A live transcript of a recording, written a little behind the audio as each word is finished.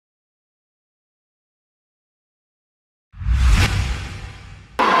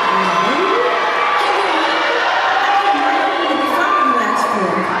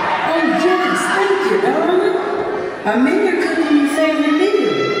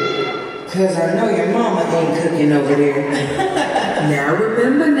Cause I know your mama ain't cooking over there. Now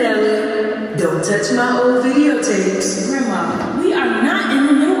remember, Nelly, don't touch my old videotapes. Grandma, we are not in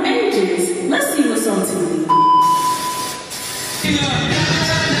the Middle Ages. Let's see what's on TV.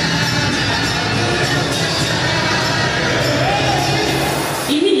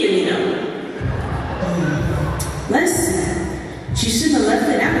 Immediately though. Let's see. She shouldn't have left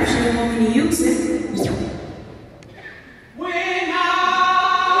it out if she didn't want me to use it.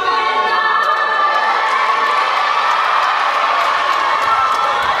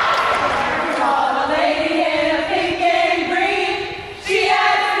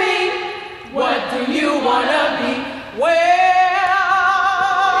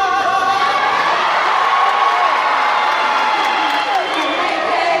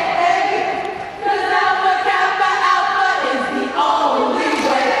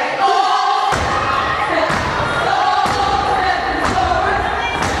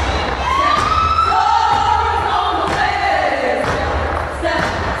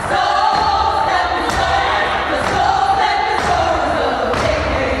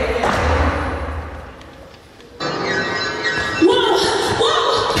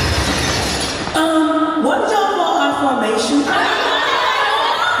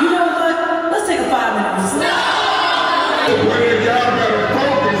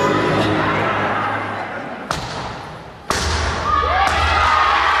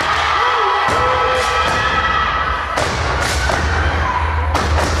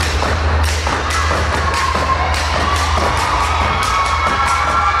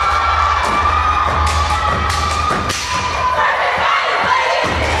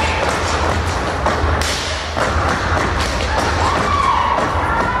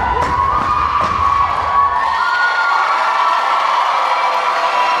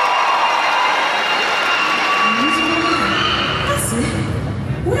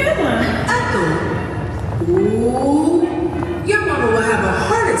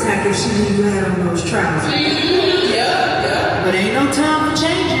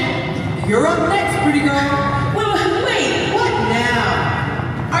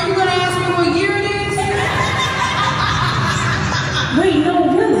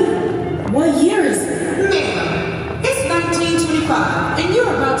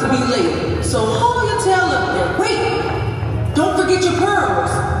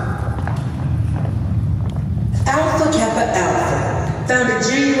 Founded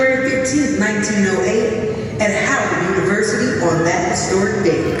January 15, 1908 at Howard University on that historic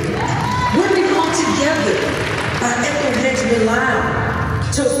day. Women come together by Ethel Benjamin Lyle,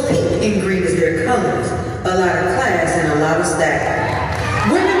 chose pink and green as their colors, a lot of class and a lot of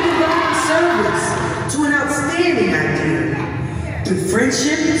style. Women provide service to an outstanding idea through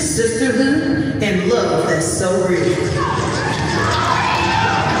friendship, sisterhood, and love that's so real.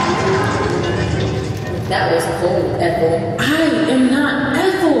 That was cool, Ethel. I am not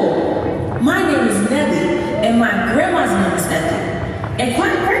Ethel. My name is Nelly, and my grandma's name is Ethel. And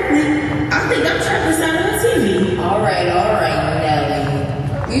quite frankly, I think I'm trapped inside of a TV. All right,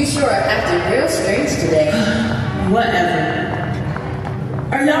 Nelly. You sure are acting real strange today. Whatever.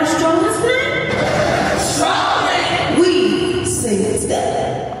 Are y'all strong this night? Strong! We say it's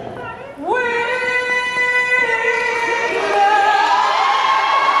that.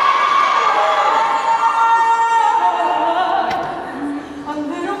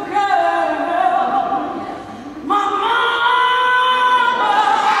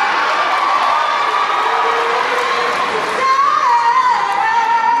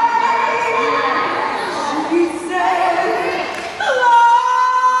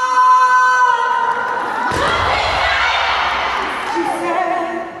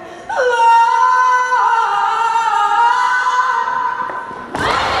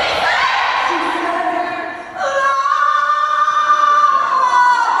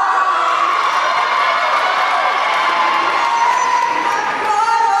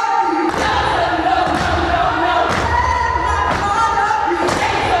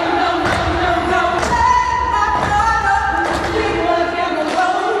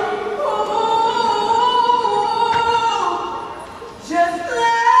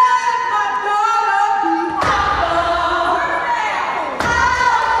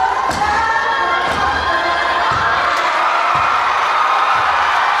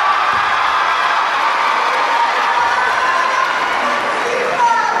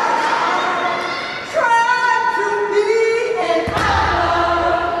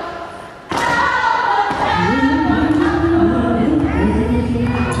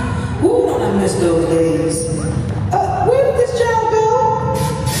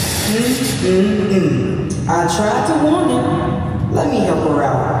 I tried to warn him. Let me help her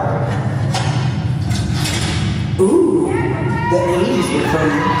out. The 80s were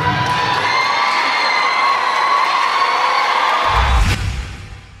funny.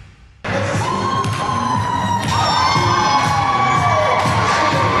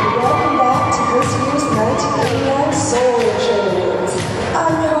 Welcome back to this year's 1989 Sorority Awards.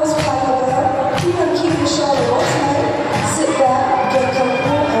 I'm your host, Kappa. We're going to keep the show on tonight. Sit back, get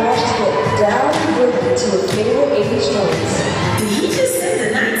comfortable, and watch us get down and boogie to your favorite 80s joints. Did he just say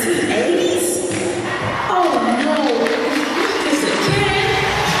the 1980s? Oh no, it's a kid.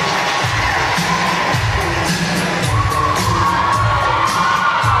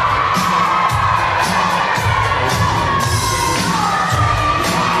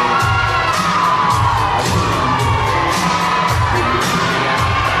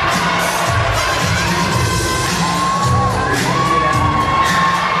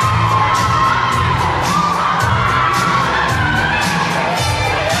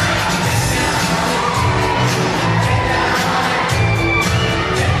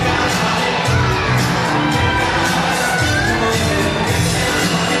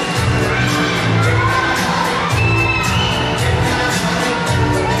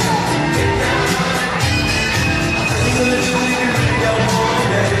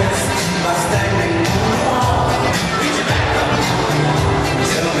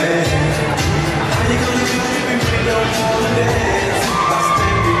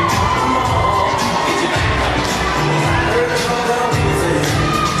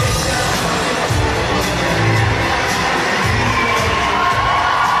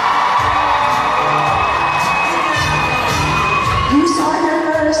 You saw it here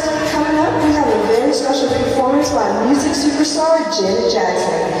first. Coming up, we have a very special performance by music superstar Janet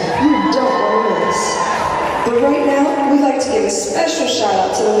Jackson. You don't want to miss. But right now, we'd like to give a special shout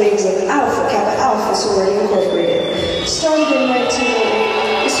out to the ladies of Alpha Kappa Alpha Sorority Incorporated. Started in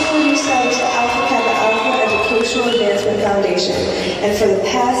 1908, the sorority established the Alpha Kappa Alpha Educational Advancement Foundation, and for the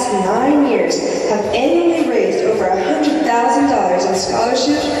past 9 years have annually raised over $100,000 in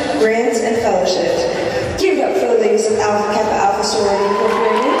scholarships, grants, and fellowships. Give it up for the ladies of Alpha Kappa Alpha Sorority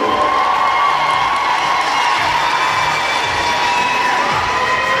Incorporated.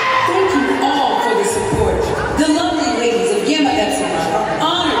 Thank you all for the support. The lovely ladies of Gamma Epsilon are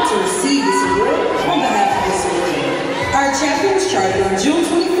honored to receive this award on behalf of the sorority. Our chapter was chartered on June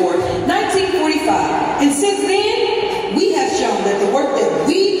 24, 1945, and since then, we have shown that the work that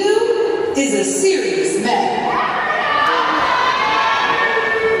we do is a serious matter.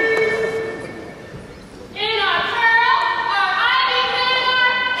 In our pearl, our ivy banner,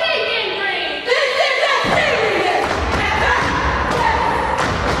 pink and green. This is a serious matter.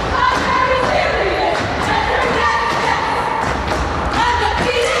 A very serious matter.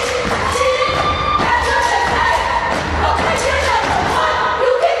 Undefeated, cheating, after the fight. Oppression number one,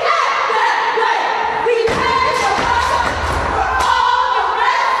 you can act that way. We pay the price for all the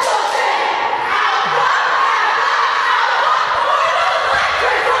rest of it.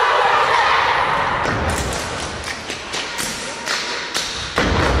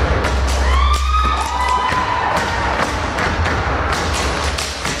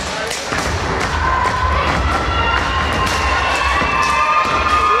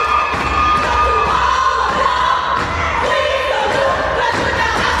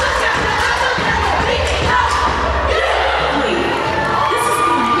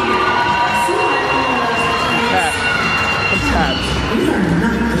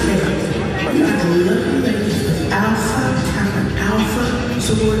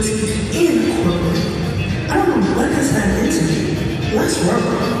 Sorority Incorporated. I don't know what has happened to you. Let's work.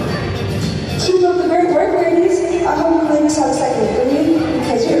 Keep up the great work, ladies. I hope you ladies have a second opinion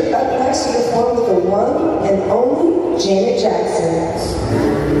because you're up next to perform with the one and only Janet Jackson.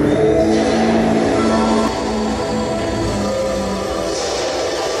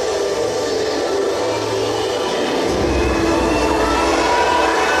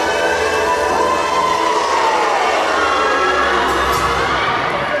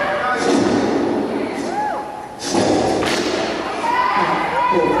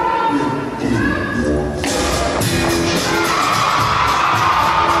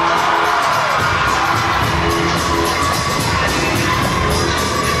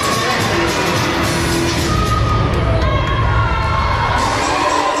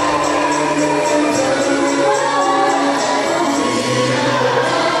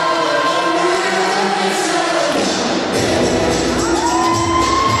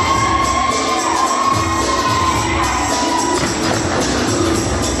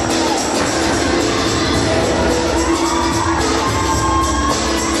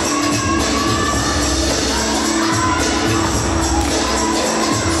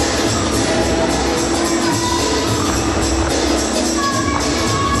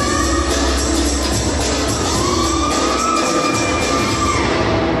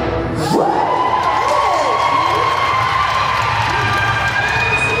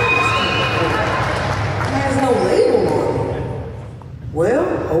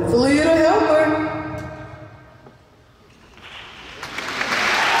 Hopefully it'll help her.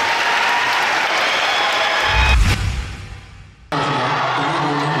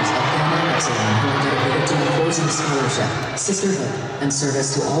 Scholarship, sisterhood, and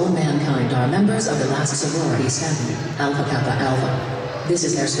service to all of mankind are members of the last sorority standing, Alpha Kappa Alpha. This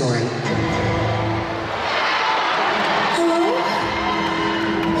is their story. Hello?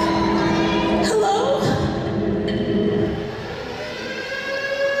 Hello?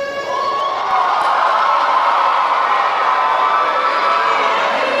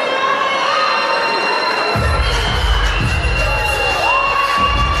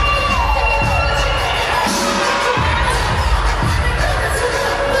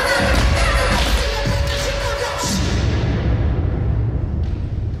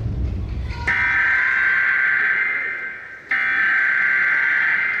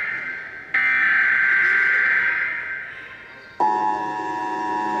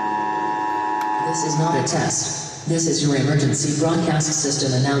 This is not a test. This is your emergency broadcast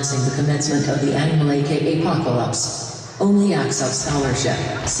system announcing the commencement of the annual AK Apocalypse. Only acts of scholarship,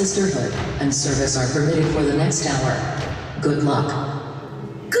 sisterhood, and service are permitted for the next hour. Good luck.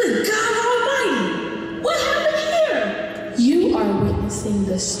 Good God Almighty! What happened here? You are witnessing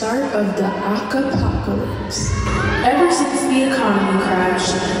the start of the apocalypse. Ever since the economy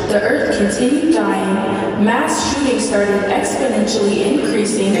crashed, the Earth continued dying, mass shootings started exponentially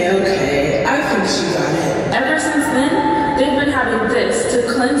increasing. Okay, I think she got it. Ever since then, they've been having this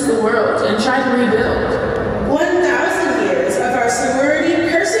to cleanse the world and try to rebuild. 1,000 years of our sorority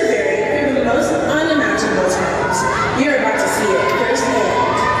persevering through the most unimaginable times. You're about to see it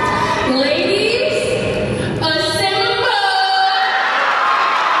firsthand. Ladies, assemble!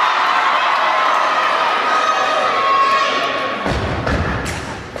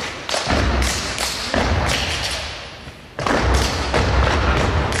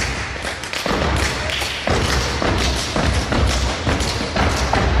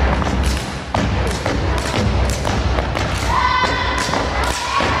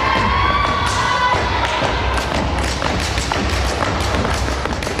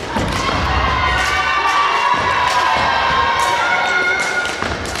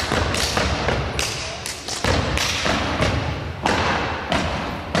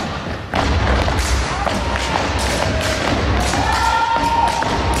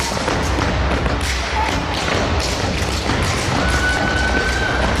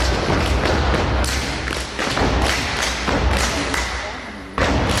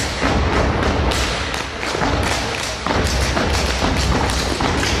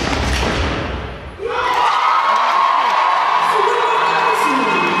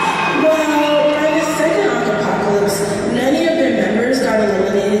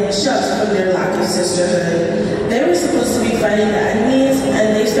 Sisterhood. They were supposed to be fighting the enemies,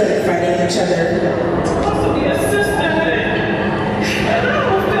 and they started fighting each other. It's supposed to be a sisterhood, and I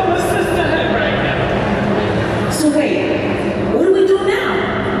don't feel a sisterhood right now. So wait, what do we do now?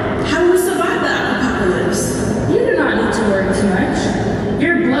 How do we survive the apocalypse? You do not need to worry too much.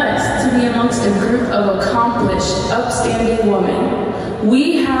 You're blessed to be amongst a group of accomplished, upstanding women.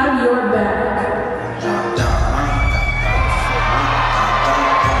 We have your back.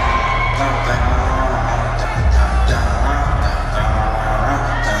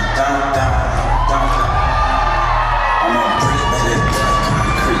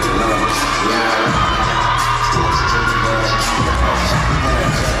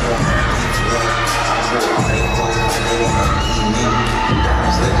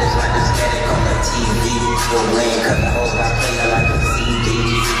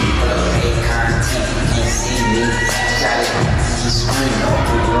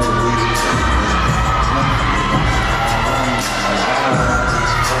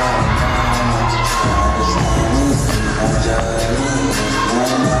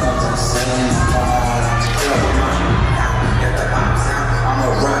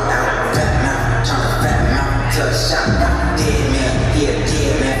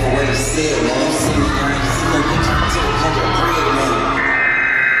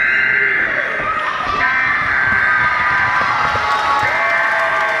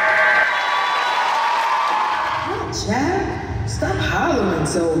 Chad, stop hollering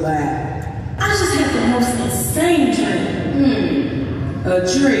so bad. I just had the most insane dream. A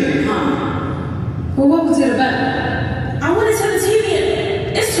dream, huh? Well, what was it about? I wanted to tell the TV.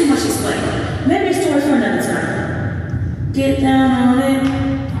 It's too much to explain. Maybe a story for another time. Get down on it.